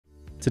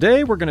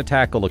Today we're going to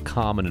tackle a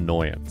common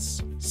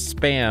annoyance: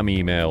 spam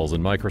emails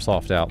in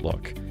Microsoft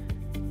Outlook.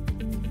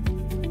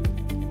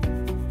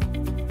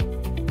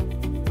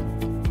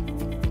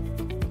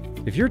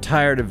 If you're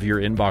tired of your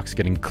inbox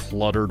getting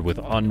cluttered with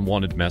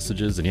unwanted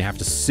messages and you have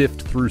to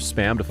sift through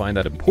spam to find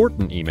that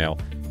important email,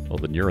 well,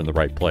 then you're in the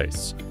right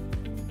place.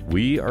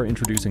 We are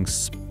introducing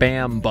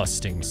spam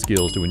busting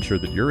skills to ensure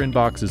that your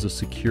inbox is a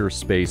secure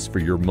space for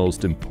your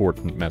most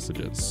important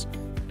messages.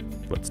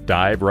 Let's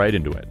dive right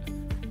into it.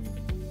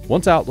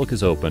 Once Outlook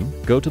is open,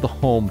 go to the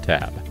Home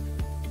tab.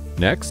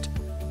 Next,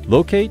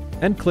 locate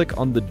and click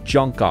on the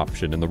Junk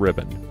option in the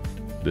ribbon.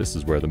 This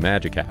is where the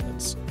magic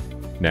happens.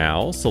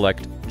 Now,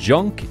 select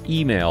Junk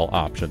Email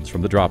Options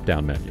from the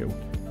drop-down menu.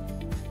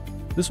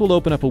 This will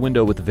open up a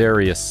window with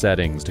various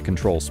settings to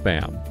control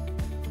spam.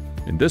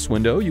 In this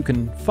window, you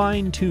can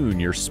fine-tune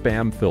your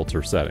spam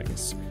filter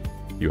settings.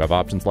 You have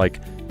options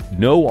like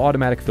No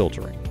Automatic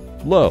Filtering,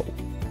 Low,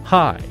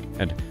 High,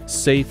 and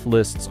Safe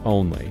Lists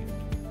Only.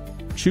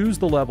 Choose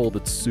the level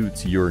that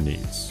suits your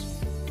needs.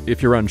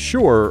 If you're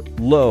unsure,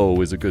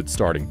 Low is a good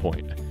starting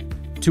point.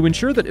 To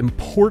ensure that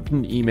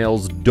important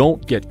emails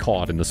don't get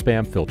caught in the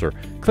spam filter,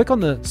 click on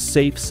the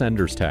Safe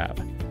Senders tab.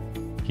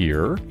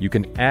 Here, you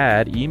can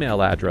add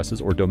email addresses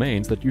or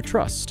domains that you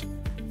trust.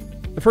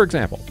 For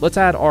example, let's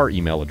add our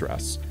email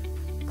address.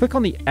 Click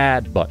on the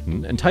Add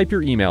button and type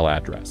your email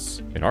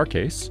address. In our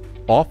case,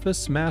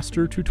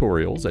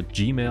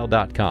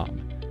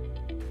 officemastertutorials@gmail.com.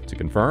 To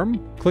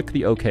confirm, click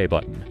the OK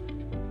button.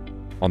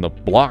 On the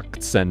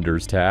Blocked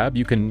Senders tab,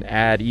 you can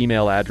add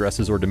email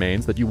addresses or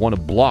domains that you want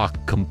to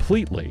block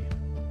completely.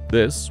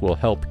 This will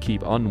help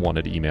keep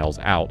unwanted emails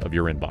out of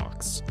your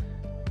inbox.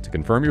 To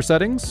confirm your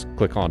settings,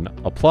 click on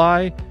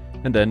Apply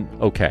and then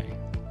OK.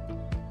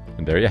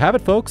 And there you have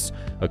it, folks.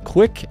 A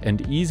quick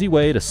and easy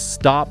way to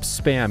stop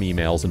spam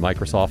emails in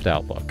Microsoft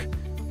Outlook.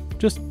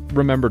 Just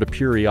remember to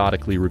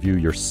periodically review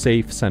your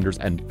safe senders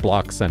and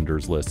block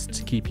senders lists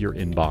to keep your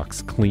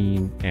inbox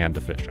clean and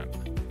efficient.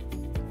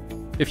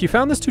 If you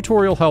found this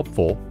tutorial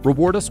helpful,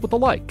 reward us with a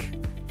like.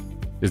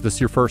 Is this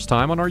your first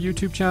time on our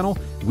YouTube channel?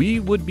 We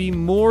would be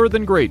more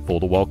than grateful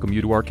to welcome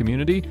you to our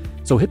community,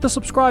 so hit the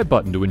subscribe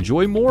button to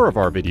enjoy more of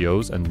our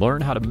videos and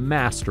learn how to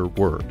master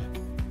Word.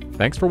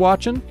 Thanks for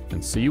watching,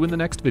 and see you in the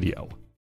next video.